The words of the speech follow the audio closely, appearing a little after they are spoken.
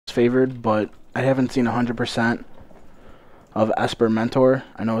most favored, but I haven't seen 100% of Esper Mentor.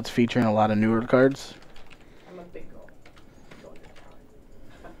 I know it's featuring a lot of newer cards. I'm a big girl.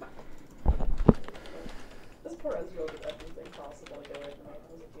 This poor Ezreal did everything possible to get away from me.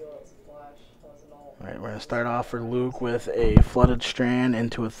 It was a deal, it was a flash, that was an ult. Alright, we're going to start off for Luke with a Flooded Strand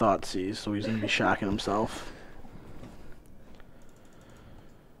into a Thoughtseize, so he's going to be shocking himself.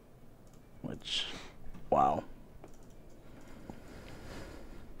 Which, wow.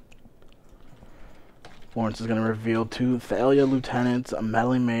 Lawrence is going to reveal 2 Thalia Lieutenants, a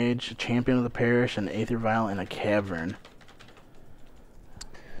Meddling Mage, a Champion of the Parish, an Aether Vial, and a Cavern.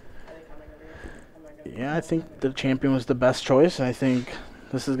 Yeah, I think the Champion was the best choice, and I think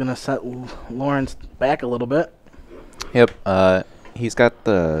this is going to set Lawrence back a little bit. Yep, he's got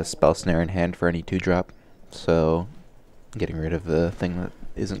the Spell Snare in hand for any 2-drop, so getting rid of the thing that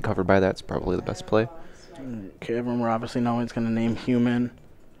isn't covered by that's probably the best play. Cavern, we're obviously knowing it's going to name Human.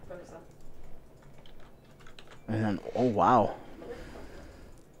 And then, oh wow.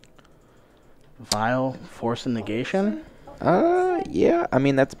 Vial, Force and Negation? Yeah, I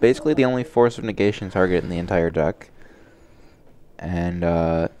mean, that's basically the only Force of Negation target in the entire deck. And,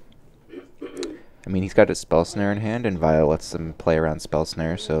 I mean, he's got his Spell Snare in hand, and Vial lets him play around Spell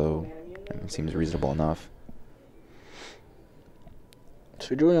Snare, so it seems reasonable enough. So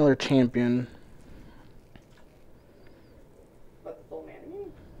we do another Champion. But the full mana?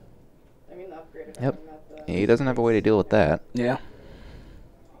 I mean, the upgraded Yep. one, not the... He doesn't have a way to deal with that. Yeah.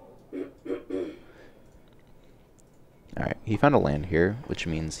 Alright, he found a land here, which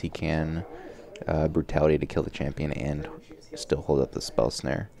means he can Brutality to kill the Champion and still hold up the Spell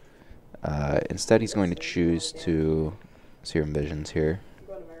Snare. Instead, he's going to choose to Serum Visions here.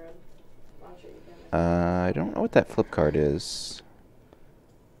 I don't know what that flip card is.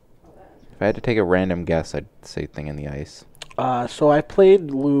 If I had to take a random guess, I'd say Thing in the Ice. So I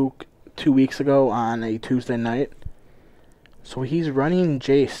played Luke 2 weeks ago on a Tuesday night. So he's running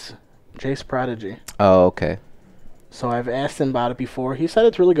Jace Prodigy. Oh, okay. So I've asked him about it before. He said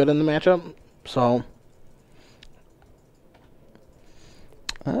it's really good in the matchup. So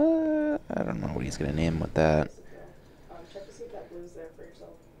I don't know what he's gonna name with that. Check to see if that blue's there for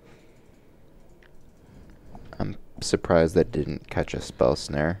yourself. I'm surprised that didn't catch a Spell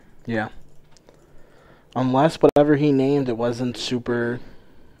Snare. yeah. Unless whatever he named, it wasn't super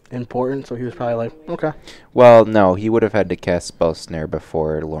important, so he was probably like, okay. Well, no, he would have had to cast Spell Snare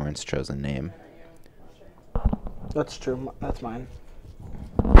before Lawrence chose a name. That's true. That's mine.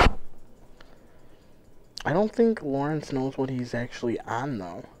 I don't think Lawrence knows what he's actually on,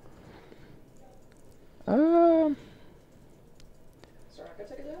 though. Soraka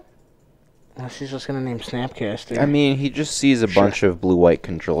took it down? Unless he's just going to name Snapcaster. I mean, he just sees a bunch of blue-white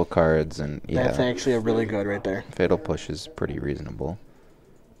control cards, and yeah, That's actually a really good right there. Fatal Push is pretty reasonable.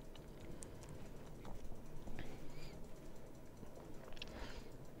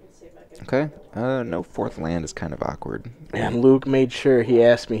 Let's see if I can... Okay, no 4th land is kind of awkward. And Luke made sure, he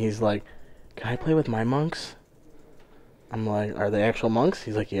asked me, he's like, can I play with my monks? I'm like, are they actual monks?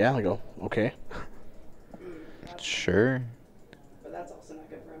 He's like, yeah. I go, okay. Sure. But that's also not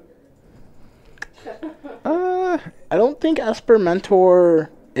good for him. I don't think Esper Mentor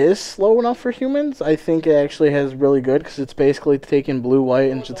is slow enough for humans. I think it actually has really good because it's basically taking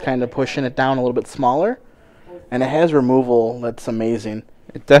blue-white and just kind of pushing it down a little bit smaller. And it has removal that's amazing.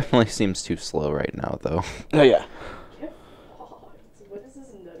 It definitely seems too slow right now, though. Oh, yeah. Get fucked. What is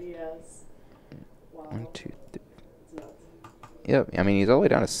this nutty ass? Wow. 1, 2, 3. It's nuts. Yep, I mean, he's all the way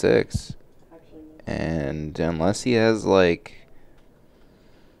down to 6. Actually, And unless he has, like...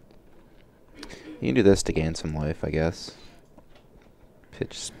 You can do this to gain some life, I guess.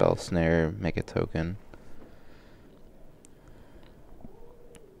 Pitch Spell Snare, make a token.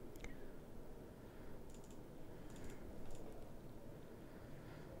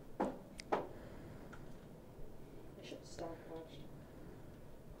 I should stop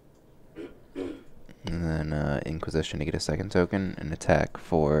watching. And then Inquisition to get a second token and attack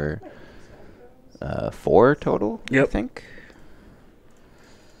for 4 total, I Yep. think.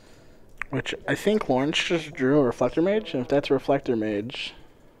 Which I think Lawrence just drew a Reflector Mage, and if that's a Reflector Mage,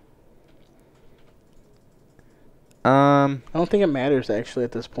 I don't think it matters actually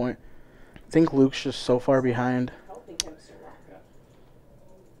at this point. I think Luke's just so far behind. Helping him,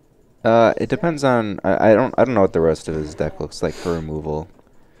 Soraka. It depends on I don't know what the rest of his deck looks like for removal.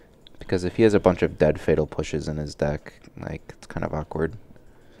 Because if he has a bunch of dead Fatal Pushes in his deck, like, it's kind of awkward.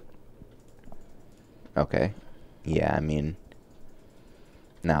 Okay. Yeah, I mean,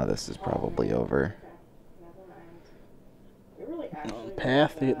 now this is probably over. Never mind. We really actually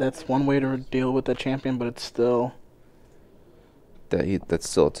Path, that's one way to deal with the champion, but it's still... that's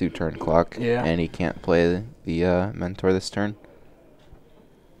still a 2-turn clock. Yeah. And he can't play the Mentor this turn.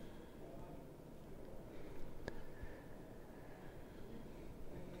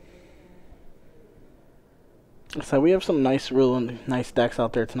 So we have some really nice decks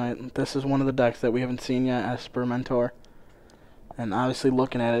out there tonight. This is one of the decks that we haven't seen yet, Esper Mentor. And obviously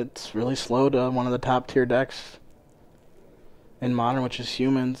looking at it, it's really slow to one of the top tier decks in Modern, which is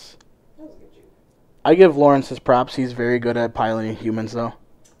humans. I give Lawrence his props. He's very good at piloting humans, though.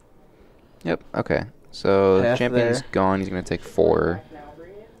 Yep, okay. So Path champion's there. gone. He's going to take 4.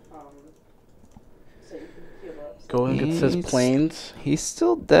 Go and gets his planes. He's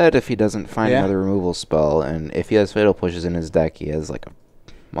still dead if he doesn't find Yeah. another removal spell. And if he has Fatal Pushes in his deck, he has like a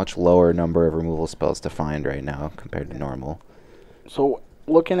much lower number of removal spells to find right now compared to normal. So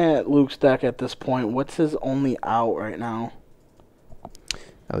looking at Luke's deck at this point, what's his only out right now?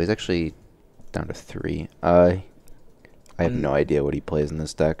 Oh, he's actually down to 3. I have no idea what he plays in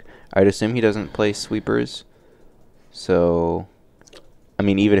this deck. I'd assume he doesn't play sweepers. So, I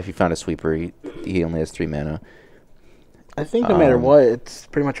mean, even if he found a sweeper, he only has 3 mana. I think no matter what, it's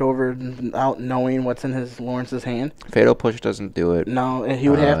pretty much over without knowing what's in Lawrence's hand. Fatal Push doesn't do it. No, he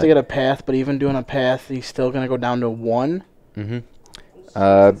would have to get a path, but even doing a path, he's still going to go down to 1.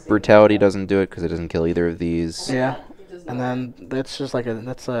 Mm-hmm. Brutality doesn't do it because it doesn't kill either of these. Yeah, and then that's just like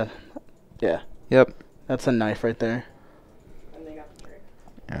yeah. Yep. That's a knife right there.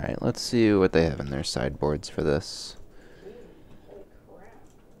 Alright, let's see what they have in their sideboards for this.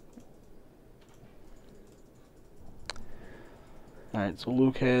 Alright, so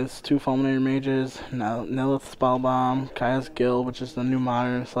Luke has 2 Fulminator Mages, Nilith Spellbomb, Kaya's Guild, which is the new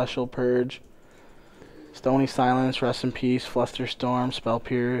modern Celestial Purge, Stony Silence, Rest in Peace, Fluster Storm, Spell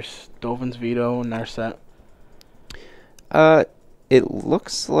Pierce, Dovin's Veto, and Narset. It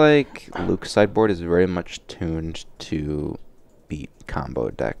looks like Luke's sideboard is very much tuned to beat combo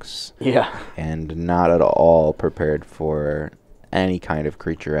decks. Yeah. And not at all prepared for any kind of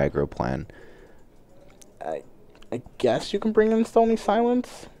creature aggro plan. I guess you can bring in Stony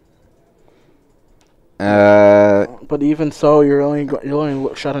Silence. But even so, you're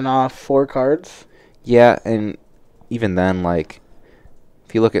only shutting off 4 cards. Yeah, and even then, like,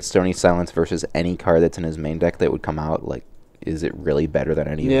 if you look at Stony Silence versus any card that's in his main deck that would come out, like, is it really better than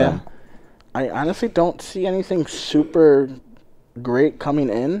any of them? I honestly don't see anything super great coming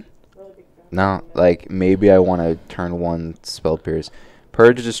in. No, like, maybe I want to turn 1 Spell Pierce.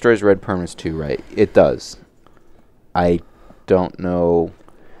 Purge destroys red permanents too, right? It does. I don't know.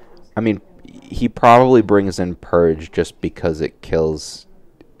 I mean, he probably brings in Purge just because it kills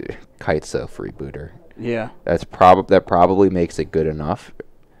Kitesail Freebooter. Yeah. That probably makes it good enough.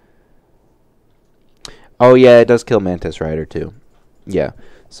 Oh yeah, it does kill Mantis Rider too. Yeah.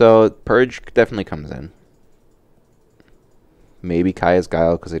 So Purge definitely comes in. Maybe Kaya's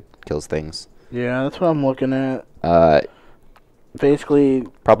Guile because it kills things. Yeah, that's what I'm looking at. Basically,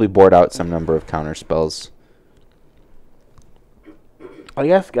 probably board out some number of counter spells. I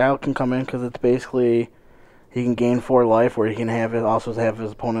guess Guile can come in because it's basically he can gain 4 life, or he can also have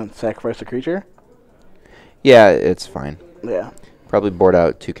his opponent sacrifice a creature. Yeah, it's fine. Yeah. Probably board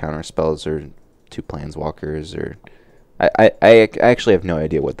out 2 counter spells or 2 planeswalkers, or I actually have no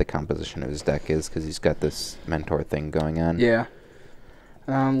idea what the composition of his deck is because he's got this mentor thing going on. Yeah.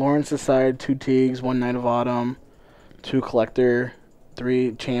 Lawrence's side: 2 Teagues, 1 Knight of Autumn, 2 Collector,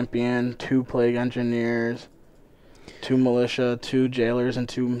 3 Champion, 2 Plague Engineers, 2 Militia, 2 Jailers, and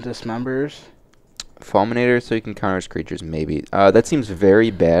 2 Dismembers. Fulminator so you can counter his creatures, maybe. That seems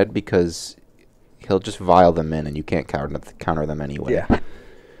very bad because he'll just vial them in and you can't counter them anyway. Yeah.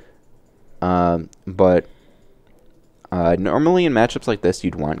 But normally in matchups like this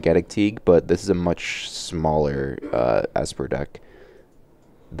you'd want Gaddock Teague, but this is a much smaller Esper deck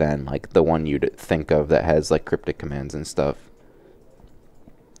than like the one you'd think of that has like cryptic commands and stuff.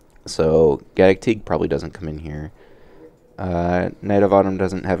 So Gaddock Teague probably doesn't come in here. Knight of Autumn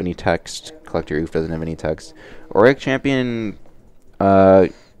doesn't have any text. Collector Oof doesn't have any text. Auric Champion, I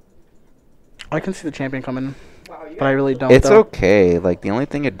can see the Champion coming, but I really don't. it's okay. Like the only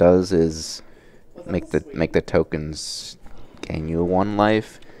thing it does is make the tokens gain you 1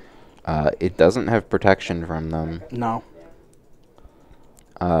 life. It doesn't have protection from them. No.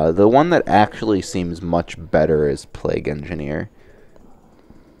 The one that actually seems much better is Plague Engineer,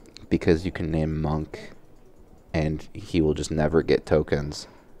 because you can name Monk and he will just never get tokens.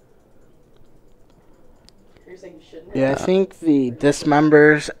 Yeah, I think the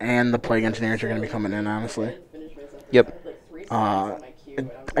Dismembers and the Plague Engineers are going to be coming in, honestly. Yep.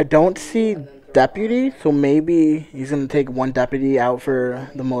 I don't see Deputy, so maybe he's going to take 1 Deputy out for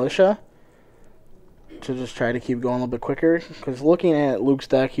the Militia. to just try to keep going a little bit quicker. Because looking at Luke's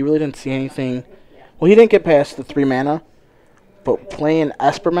deck, he really didn't see anything. Well, he didn't get past the 3 mana. But playing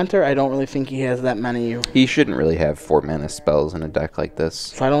Esper Mentor, I don't really think he has that many. He shouldn't really have 4 mana spells in a deck like this.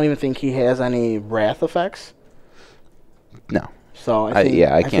 So I don't even think he has any Wrath effects. No. So I think,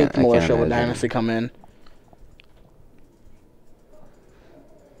 I think Militia would imagine. Dynasty come in.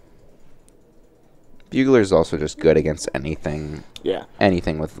 Bugler's also just good against anything. Yeah.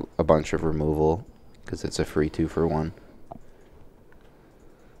 Anything with a bunch of removal, because it's a free 2 for 1.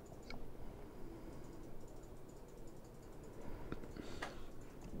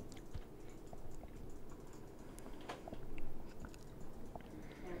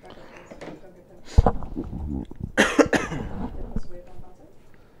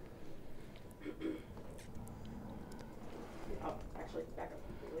 Oh, actually, back up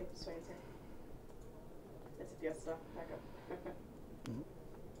completely. Swain's here. It's a fiesta. Back up.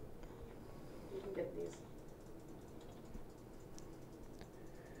 You can get these.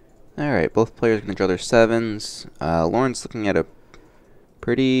 Alright, both players going to draw their 7s. Lauren's looking at a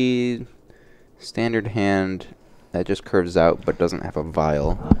pretty standard hand that just curves out but doesn't have a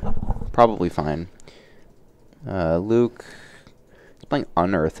vial. Probably fine. Luke is playing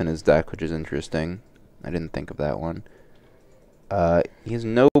Unearth in his deck, which is interesting. I didn't think of that one. He has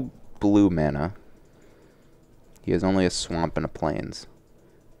no blue mana. He has only a swamp and a plains.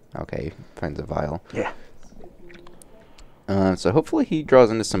 Okay, finds a vial. Yeah. So hopefully he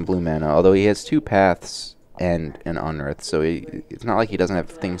draws into some blue mana, although he has 2 paths and an Unearth, so it's not like he doesn't have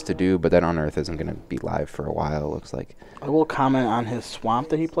things to do, but that Unearth isn't going to be live for a while, it looks like. I will comment on his swamp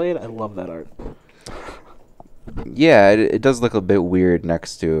that he played. I love that art. Yeah, it does look a bit weird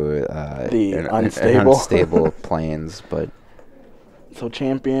next to The an unstable. unstable plains, but So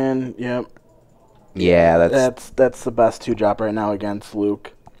champion, yep. yeah, That's the best 2-drop right now against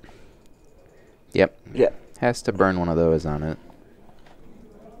Luke. Yep. Yeah. Has to burn one of those on it.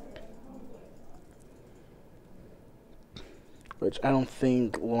 Which I don't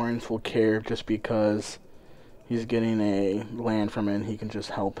think Lawrence will care just because he's getting a land from it and he can just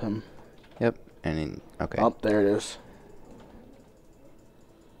help him. Yep. And okay. Oh, there it is.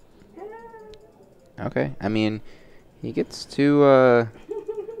 Okay. I mean, he gets to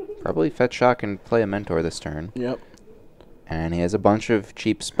probably fetch shock and play a mentor this turn. Yep. And he has a bunch of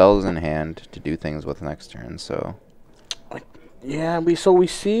cheap spells in hand to do things with next turn, so. Yeah, we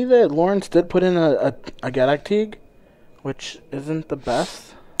see that Lawrence did put in a Galactic, which isn't the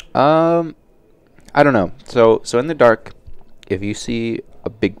best. I don't know. So in the dark, if you see a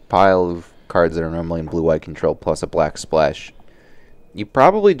big pile of cards that are normally in blue-white control plus a black splash, you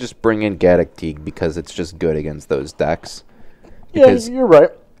probably just bring in Galactic because it's just good against those decks. Because, yeah, you're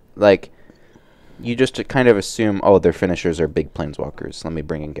right. like, you just kind of assume, oh, their finishers are big planeswalkers. Let me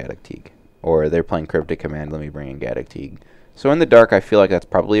bring in Galactic. Or they're playing Cryptic Command. Let me bring in Galactic. So in the dark, I feel like that's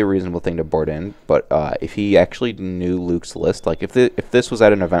probably a reasonable thing to board in. But if he actually knew Luke's list, like if this was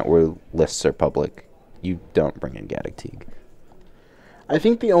at an event where lists are public, you don't bring in Galactic. I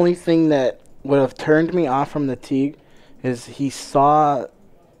think the only thing that would have turned me off from the Teague is he saw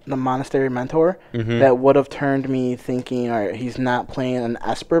the Monastery Mentor. Mm-hmm. That would have turned me thinking, all right, he's not playing an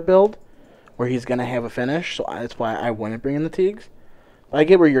Esper build where he's going to have a finish. So that's why I wouldn't bring in the Teagues. But I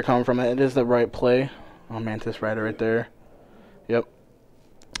get where you're coming from. It is the right play. Oh, Mantis Rider right there. Yep.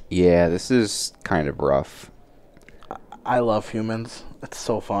 Yeah, this is kind of rough. I love humans. It's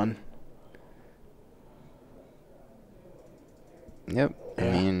so fun. Yep. Yeah.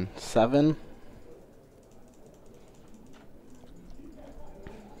 I mean, 7.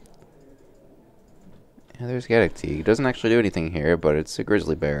 yeah, there's Galactic. It doesn't actually do anything here, but it's a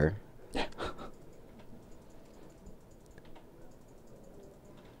grizzly bear.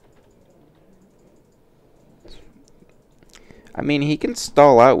 I mean, he can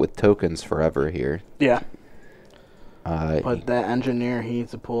stall out with tokens forever here. Yeah. But But that engineer, he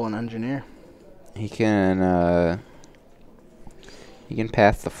needs to pull an engineer. he can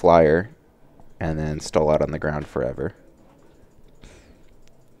path the flyer and then stall out on the ground forever.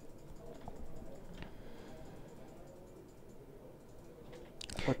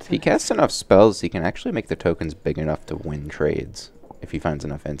 If he casts enough spells, he can actually make the tokens big enough to win trades if he finds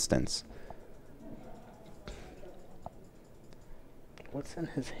enough instants. What's in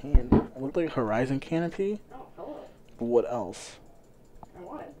his hand? It looked like a Horizon Canopy. Oh, hello. But what else? I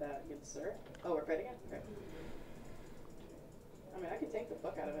wanted that, good sir. Oh, we're fighting it? Okay. I mean, I could take the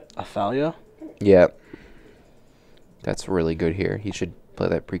fuck out of it. Athalia? Yeah. That's really good here. He should play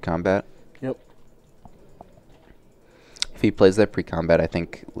that pre-combat. Yep. If he plays that pre-combat, I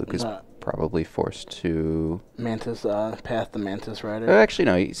think Luke is Uh, probably forced to... Mantis, Path the Mantis Rider. Actually,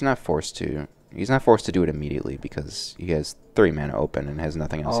 no, he's not forced to. He's not forced to do it immediately because he has 3 mana open and has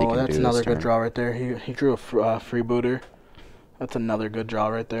nothing else he can do. Oh, that's this another good turn. draw right there. He drew a freebooter. That's another good draw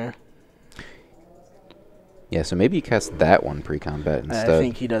right there. Yeah, so maybe he casts that one pre-combat instead. I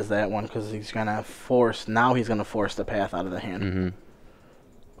think he does that one because he's gonna force. Now he's gonna force the path out of the hand.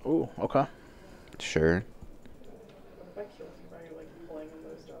 Mm-hmm. Ooh, okay. Sure. What if I kill you by like pulling in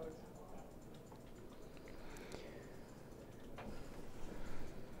those dogs?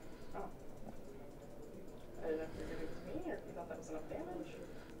 Oh. I didn't know if you were giving it to me or if you thought that was enough damage.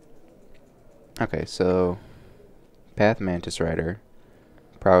 Okay, so Path Mantis Rider.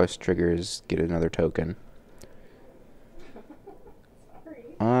 Prowess triggers, get another token.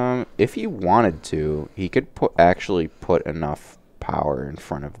 Sorry. If he wanted to, he could actually put enough power in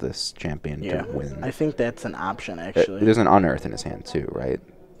front of this champion Yeah, to win. I think that's an option actually. There's an Unearth in his hand too, right?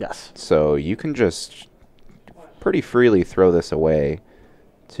 Yes. So you can just pretty freely throw this away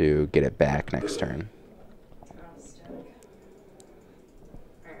to get it back next turn. Oh, static.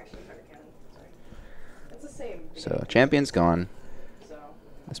 Alright, actually, fire cannon. Sorry. It's the same. So champion's gone. So.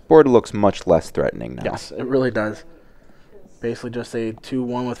 This board looks much less threatening now. Yes, it really does. Basically, just a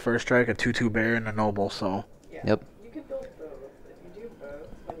 2/1 with first strike, a 2/2 bear, and a noble. So. Yeah. Yep. You could build both. If you do both,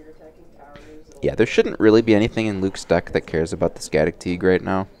 when you're attacking towers, it'll Yeah, there shouldn't really be anything in Luke's deck that cares about the Scatic Teague right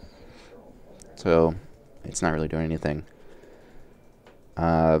now. So, it's not really doing anything.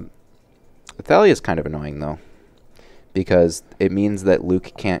 Thalia is kind of annoying, though. Because it means that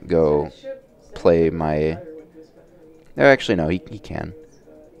Luke can't go play my... No, actually, no, he can.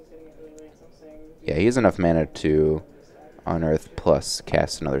 Yeah, he has enough mana to Unearth plus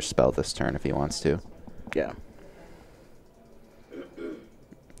cast another spell this turn if he wants to. Yeah.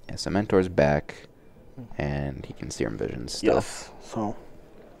 Yeah, so Mentor's back, and he can Serum Vision still. Yes. So.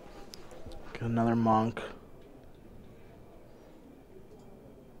 Get another monk.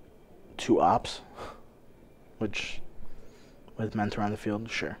 2 ops. Which, with Mentor on the field,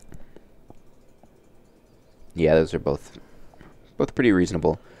 sure. Yeah, those are both pretty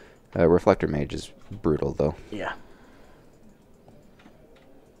reasonable. Reflector Mage is brutal, though. Yeah.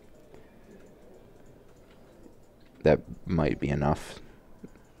 That might be enough.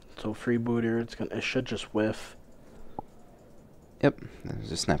 So freebooter, it should just whiff. Yep,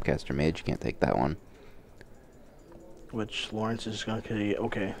 there's a Snapcaster Mage. You can't take that one. Which Lawrence is going to...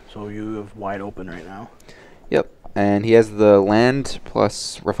 Okay, so you have wide open right now. Yep, and he has the land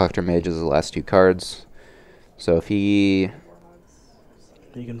plus Reflector Mage as the last 2 cards. So if he...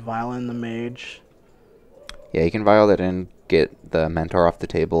 You can violin the mage. Yeah, he can vial that in, get the Mentor off the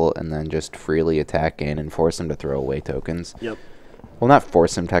table, and then just freely attack in and force him to throw away tokens. Yep. Well, not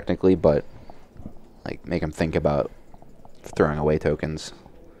force him technically, but like make him think about throwing away tokens.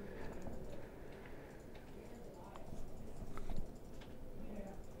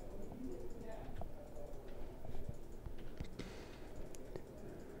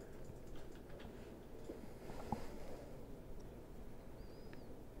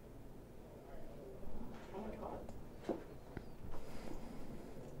 Oh my god.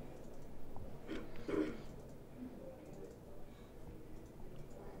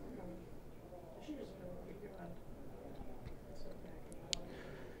 I should just remove your hand.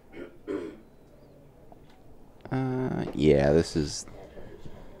 Yeah, this is...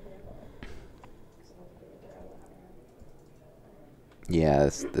 Yeah,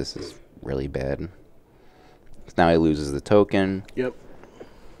 this is really bad. Now he loses the token. Yep.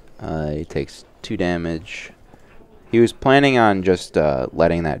 He takes 2 damage. He was planning on just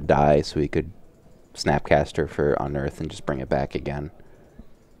letting that die so he could Snapcaster for Unearth and just bring it back again.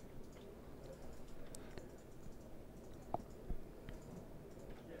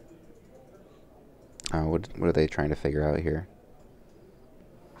 What are they trying to figure out here?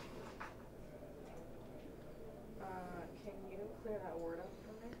 Can you clear that word up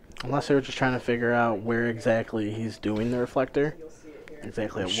for me? Unless they were just trying to figure out where exactly he's doing the reflector. You'll see it here.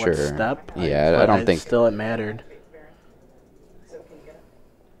 Exactly at what Sure. step. Yeah, I but don't think... Still, it mattered. So can you get it?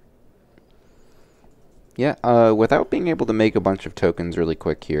 Yeah, without being able to make a bunch of tokens really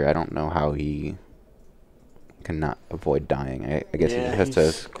quick here, I don't know how he cannot avoid dying. I guess Yeah, he has to...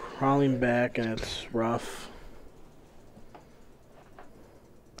 he's crawling back, and it's rough.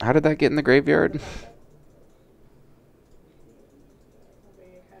 How did that get in the graveyard?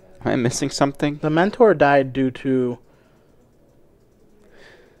 Am I missing something? The mentor died due to...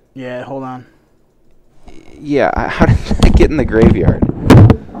 Yeah, hold on. Yeah, how did that get in the graveyard?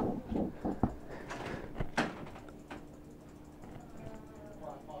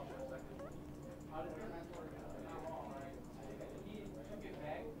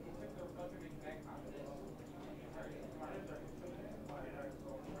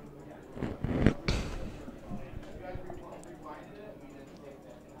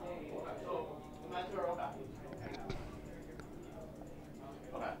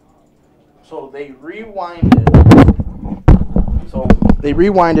 So they rewinded.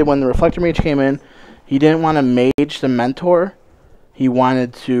 When the Reflector Mage came in. He didn't want to mage the Mentor. He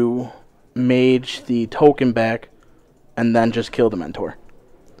wanted to mage the token back and then just kill the Mentor.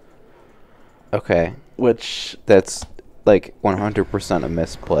 Okay. Which... That's like 100% a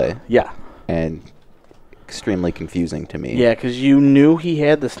misplay. Yeah. And extremely confusing to me. Yeah, because you knew he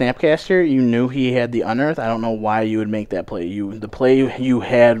had the Snapcaster. You knew he had the Unearth. I don't know why you would make that play. The play you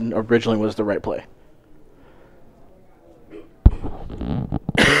had originally was the right play.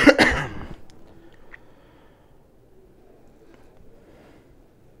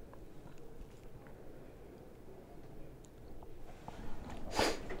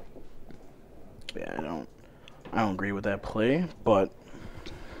 Yeah, I don't agree with that play, but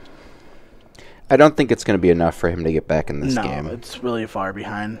I don't think it's going to be enough for him to get back in this game. No, it's really far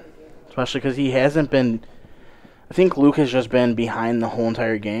behind. Especially because he hasn't been... I think Luke has just been behind the whole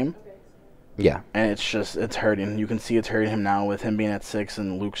entire game. Yeah. And it's hurting. You can see it's hurting him now with him being at 6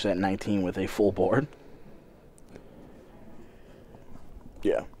 and Luke's at 19 with a full board.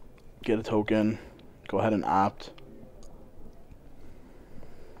 Yeah. Get a token. Go ahead and opt.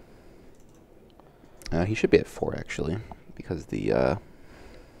 He should be at 4, actually, because the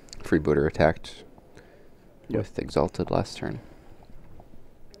freebooter attacked with Exalted last turn.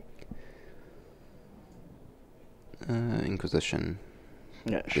 Inquisition.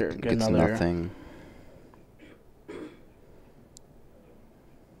 Yeah, sure. Get gets another. nothing.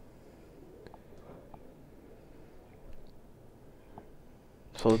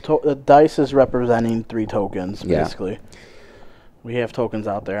 So the dice is representing 3 tokens, Yeah. basically. We have tokens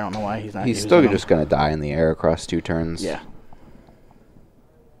out there. I don't know why he's not He's using still them. just going to die in the air across 2 turns. Yeah.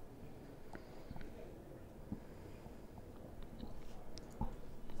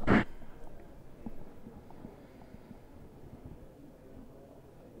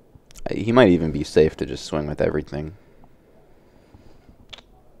 He might even be safe to just swing with everything.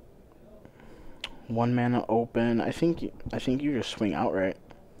 1 mana open. I think you just swing outright.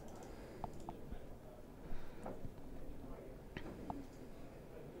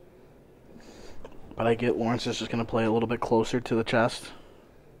 But I get Lawrence is just going to play a little bit closer to the chest.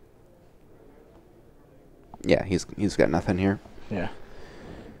 Yeah, he's got nothing here. Yeah.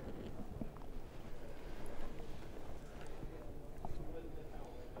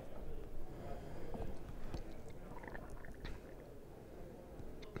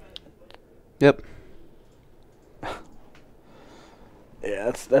 Yep.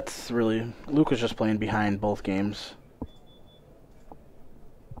 Yeah, that's really... Luke was just playing behind both games.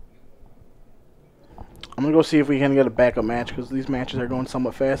 I'm going to go see if we can get a backup match because these matches are going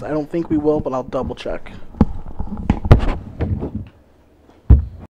somewhat fast. I don't think we will, but I'll double check.